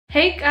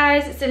Hey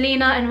guys, it's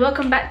Elena and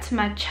welcome back to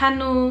my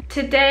channel.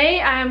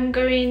 Today I am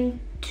going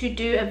to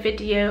do a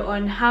video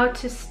on how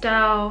to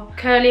style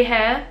curly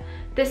hair.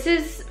 This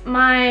is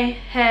my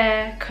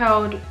hair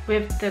curled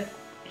with the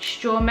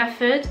straw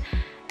method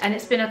and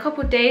it's been a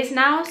couple days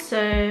now,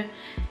 so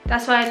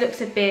that's why it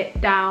looks a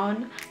bit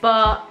down.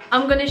 But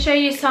I'm going to show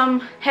you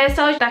some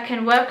hairstyles that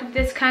can work with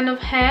this kind of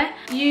hair.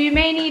 You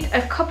may need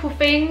a couple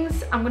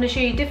things. I'm going to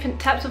show you different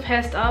types of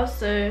hairstyles,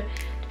 so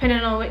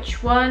depending on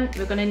which one,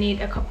 we're gonna need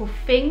a couple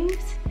things.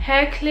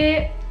 Hair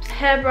clips,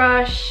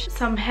 hairbrush,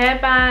 some hair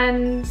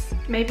bands,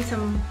 maybe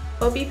some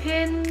bobby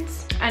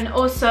pins, and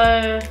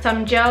also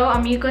some gel.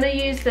 I'm gonna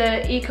use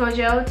the Eco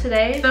Gel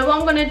today. So what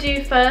I'm gonna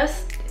do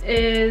first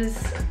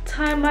is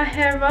tie my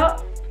hair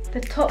up,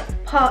 the top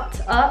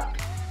part up.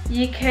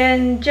 You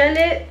can gel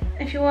it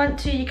if you want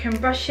to, you can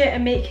brush it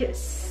and make it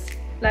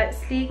like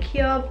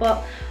sleekier,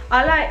 but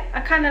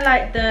I kind of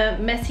like the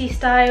messy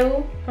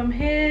style. From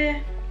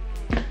here,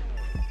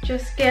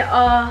 just get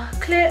our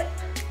clip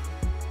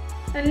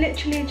and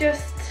literally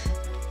just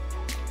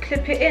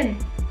clip it in.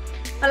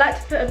 I like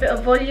to put a bit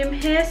of volume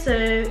here, so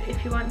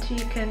if you want to,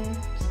 you can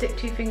stick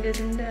 2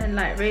 fingers in there and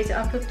like raise it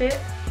up a bit.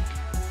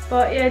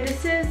 But yeah,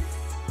 this is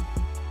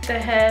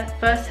the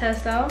first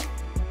hairstyle.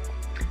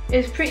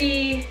 It's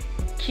pretty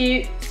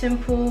cute,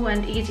 simple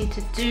and easy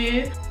to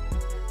do.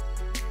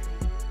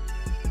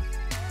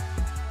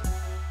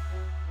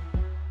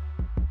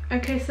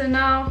 Okay, so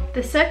now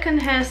the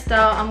second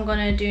hairstyle I'm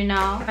gonna do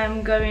now,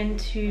 I'm going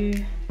to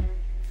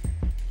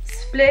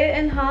split it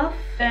in half.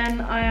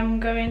 Then I am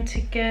going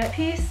to get a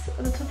piece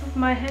at the top of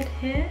my head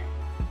here.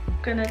 I'm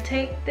gonna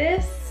take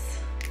this,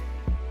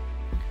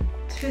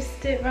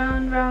 twist it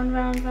round, round,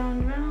 round,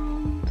 round,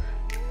 round,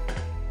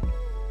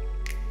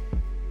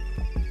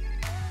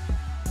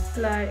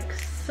 like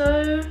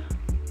so.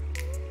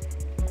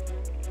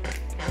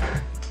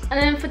 And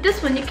then for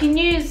this one, you can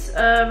use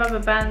rubber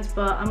bands,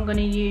 but I'm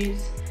gonna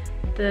use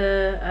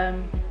the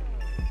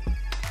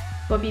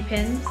bobby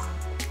pins.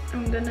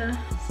 I'm gonna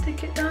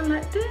stick it down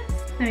like this.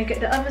 Then we get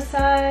the other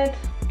side,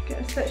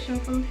 get a section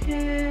from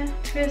here,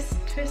 twist,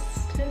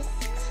 twist,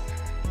 twist,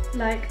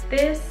 like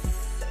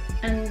this,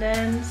 and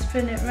then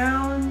spin it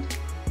round.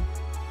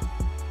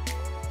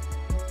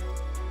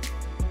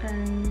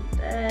 And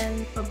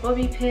then a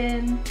bobby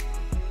pin,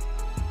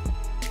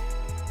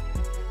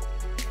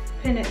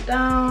 pin it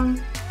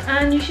down.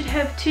 And you should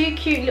have 2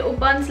 cute little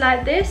buns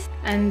like this.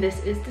 And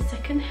this is the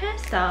second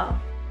hairstyle.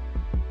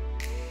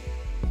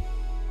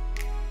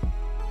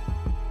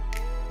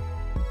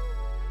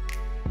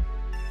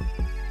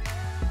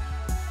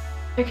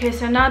 Okay,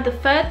 so now the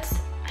third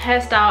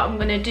hairstyle I'm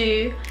gonna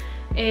do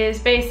is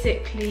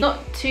basically not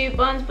 2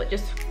 buns, but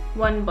just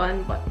 1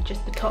 bun, but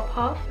just the top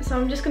half. So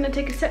I'm just gonna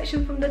take a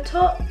section from the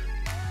top.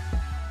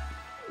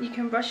 You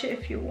can brush it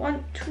if you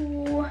want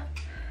to.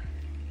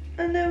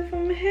 And then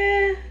from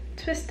here,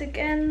 twist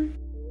again.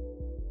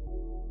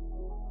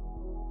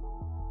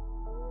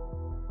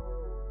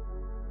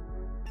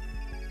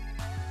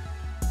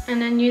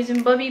 And then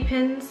using bobby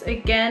pins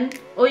again,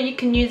 or you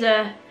can use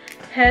a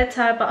hair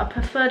tie, but I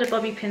prefer the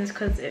bobby pins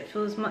because it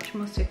feels much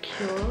more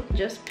secure.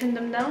 Just pin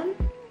them down.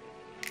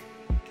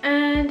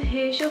 And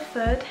here's your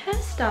third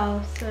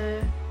hairstyle.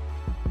 So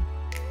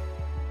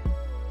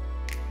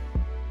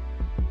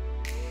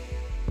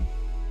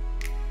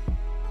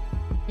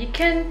you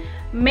can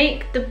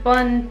make the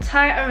bun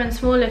tighter and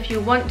smaller if you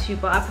want to,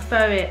 but I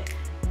prefer it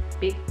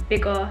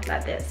bigger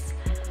like this.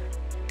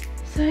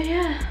 So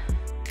yeah.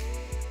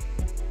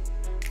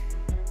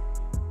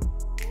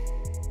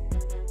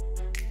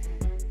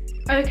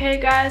 Okay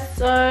guys,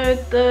 so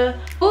the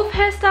fourth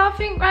hairstyle I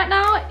think right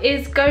now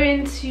is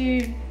going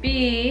to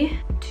be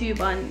 2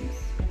 buns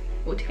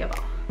altogether.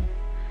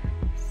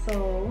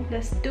 So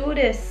let's do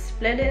this.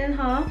 Split it in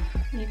half.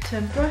 You need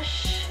to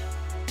brush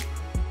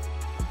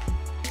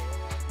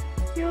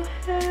your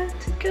hair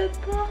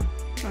together.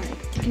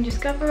 Right, you can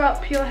just gather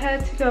up your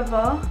hair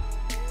together,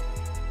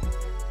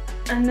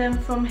 and then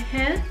from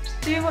here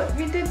just do what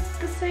we did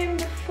the same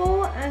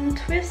before and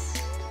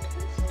twist,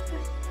 twist,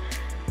 twist,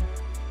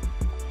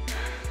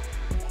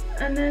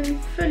 and then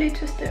fully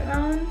twist it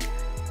around.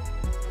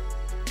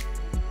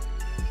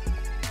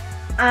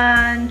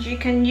 And you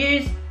can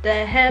use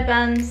the hair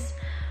bands,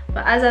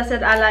 but as I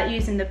said, I like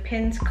using the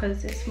pins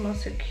because it's more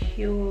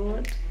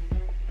secured.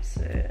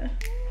 So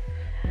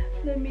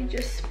let me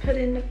just put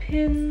in the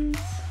pins,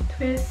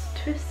 twist,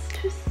 twist,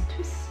 twist,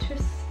 twist,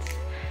 twist,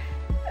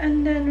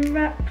 and then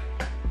wrap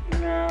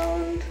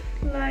around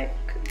like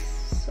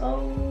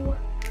so.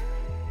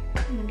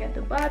 And get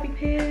the bobby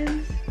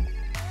pins.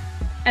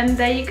 And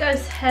there you go,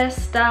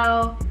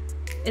 hairstyle,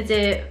 is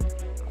it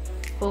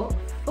 4,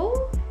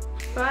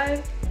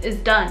 5, is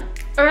done.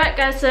 Alright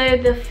guys, so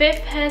the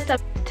 5th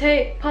hairstyle,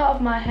 take part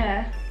of my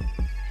hair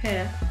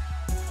here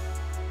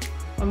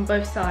on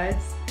both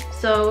sides.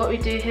 So what we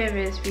do here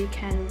is we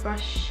can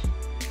brush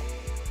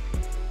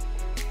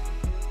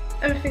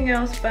everything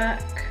else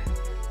back,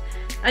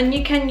 and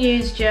you can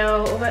use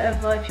gel or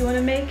whatever if you want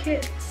to make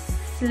it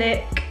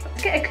slick.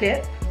 Get a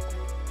clip,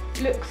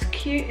 looks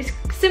cute. It's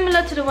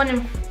similar to the one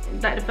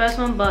like the first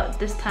one, but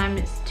this time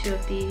it's 2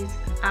 of these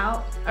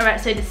out. Alright,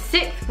 so the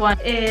 6th one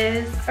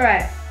is,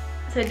 alright,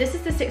 so this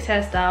is the 6th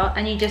hairstyle,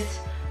 and you just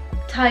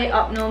tie it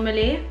up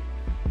normally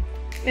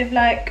with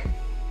like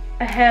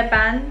a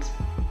hairband.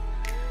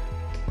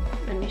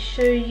 Let me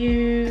show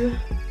you.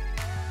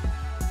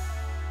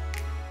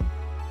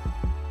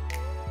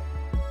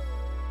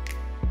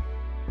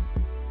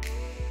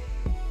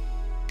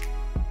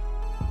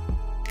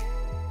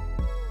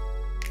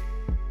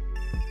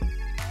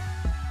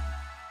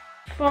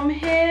 From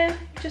here,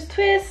 just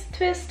twist,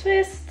 twist,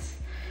 twist.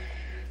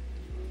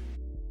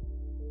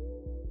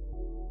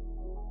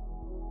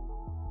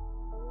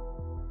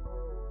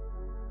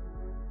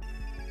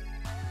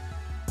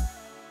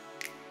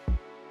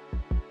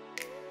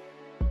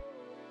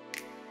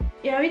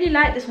 Yeah, I really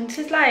like this one. This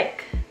is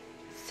like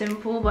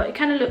simple, but it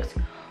kind of looks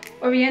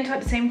oriental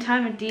at the same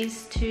time with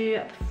these two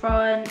at the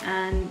front,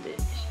 and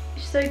it's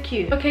so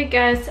cute. Okay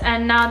guys,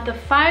 and now the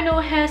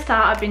final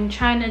hairstyle I've been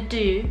trying to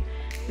do.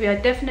 We are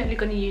definitely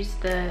going to use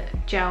the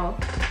gel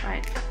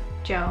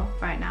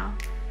right now.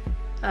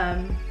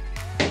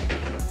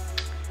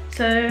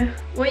 So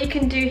what you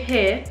can do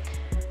here,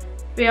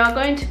 we are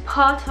going to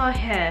part our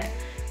hair.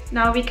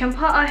 Now we can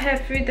part our hair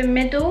through the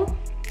middle,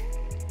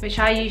 which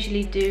I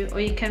usually do,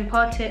 or you can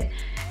part it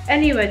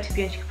anywhere, to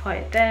be honest. You can part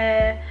it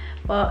there,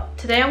 but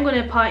today I'm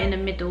going to part in the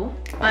middle.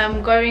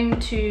 I'm going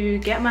to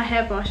get my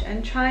hairbrush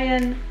and try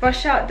and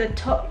brush out the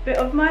top bit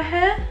of my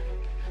hair.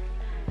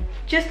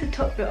 Just the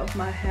top bit of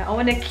my hair. I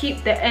want to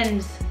keep the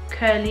ends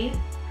curly,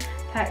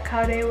 like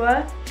how they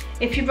were.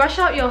 If you brush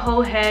out your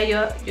whole hair,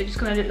 you're just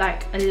going to look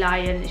like a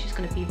lion. It's just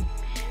going to be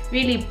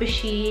really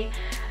bushy.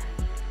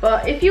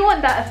 But if you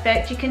want that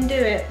effect, you can do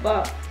it.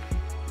 But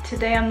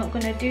today I'm not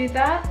going to do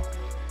that.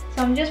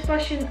 So I'm just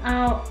brushing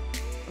out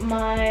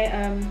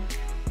my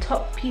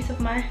top piece of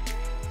my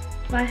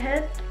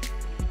head,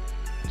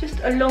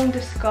 just along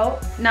the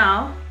scalp.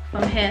 Now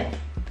from here,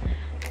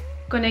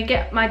 I'm going to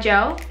get my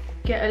gel.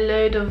 Get a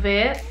load of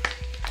it,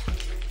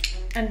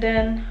 and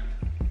then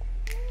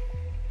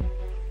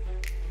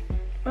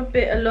a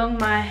bit along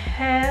my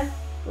hair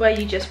where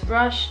you just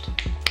brushed.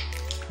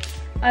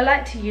 I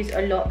like to use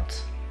a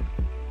lot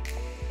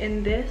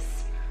in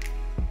this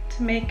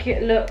to make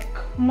it look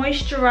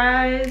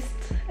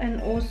moisturized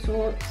and all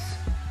sorts.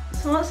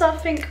 So once I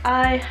think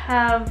I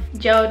have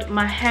gelled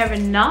my hair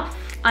enough,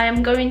 I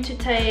am going to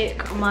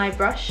take my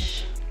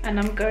brush and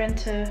I'm going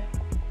to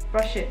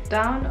brush it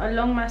down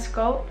along my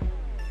scalp.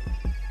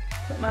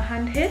 Put my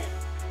hand here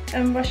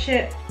and brush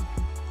it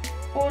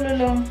all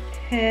along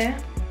here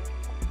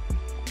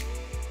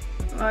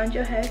around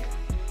your head.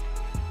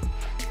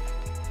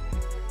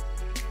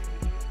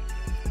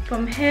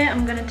 From here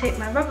I'm going to take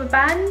my rubber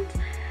band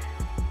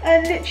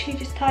and literally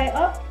just tie it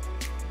up.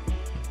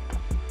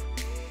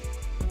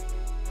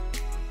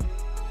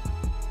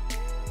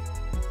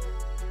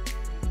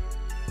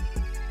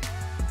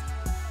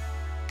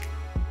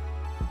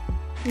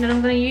 And then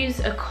I'm going to use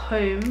a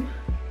comb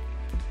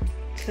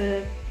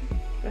to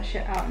brush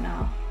it out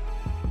now.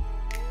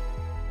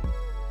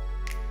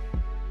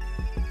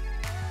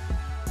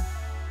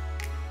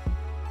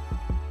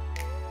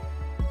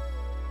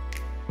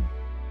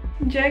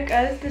 Yeah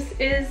guys, this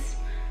is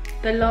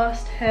the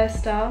last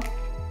hairstyle.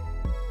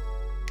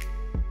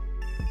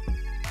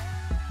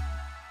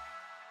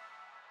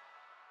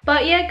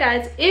 But yeah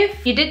guys,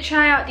 if you did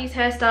try out these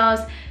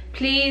hairstyles,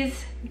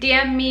 please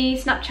DM me,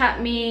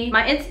 Snapchat me.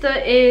 My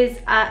Insta is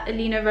at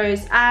Elliena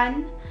Rose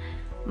Ann.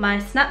 My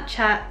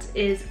Snapchat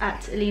is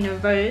at Elliena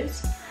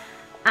Rose.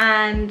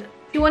 And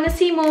if you want to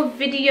see more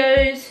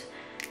videos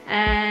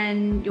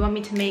and you want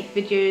me to make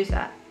videos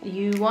that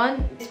you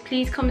want,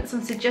 please comment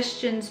some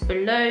suggestions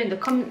below in the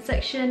comment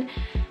section.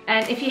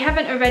 And if you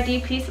haven't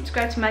already, please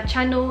subscribe to my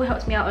channel. It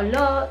helps me out a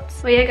lot.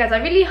 But yeah guys,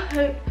 I really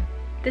hope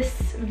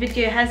this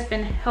video has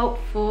been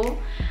helpful.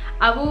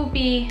 I will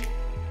be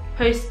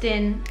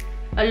posting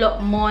a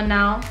lot more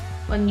now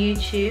on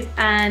YouTube,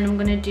 and I'm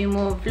gonna do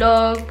more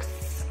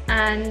vlogs.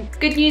 And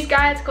good news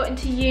guys, got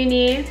into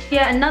uni.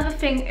 Yeah, another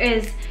thing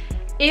is,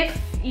 if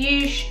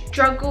you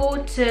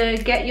struggle to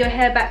get your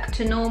hair back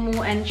to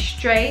normal and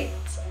straight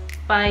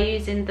by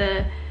using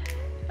the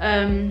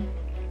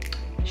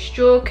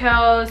straw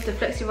curls, the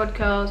flexi rod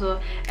curls,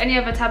 or any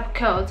other type of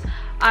curls,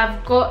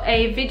 I've got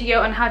a video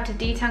on how to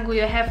detangle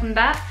your hair from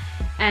that,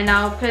 and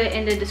I'll put it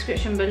in the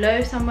description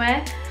below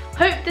somewhere.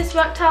 Hope this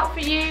worked out for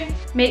you.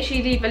 Make sure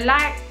you leave a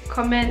like,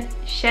 comment,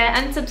 share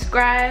and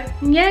subscribe.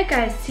 And yeah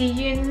guys, see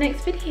you in the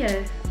next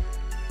video.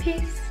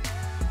 Peace.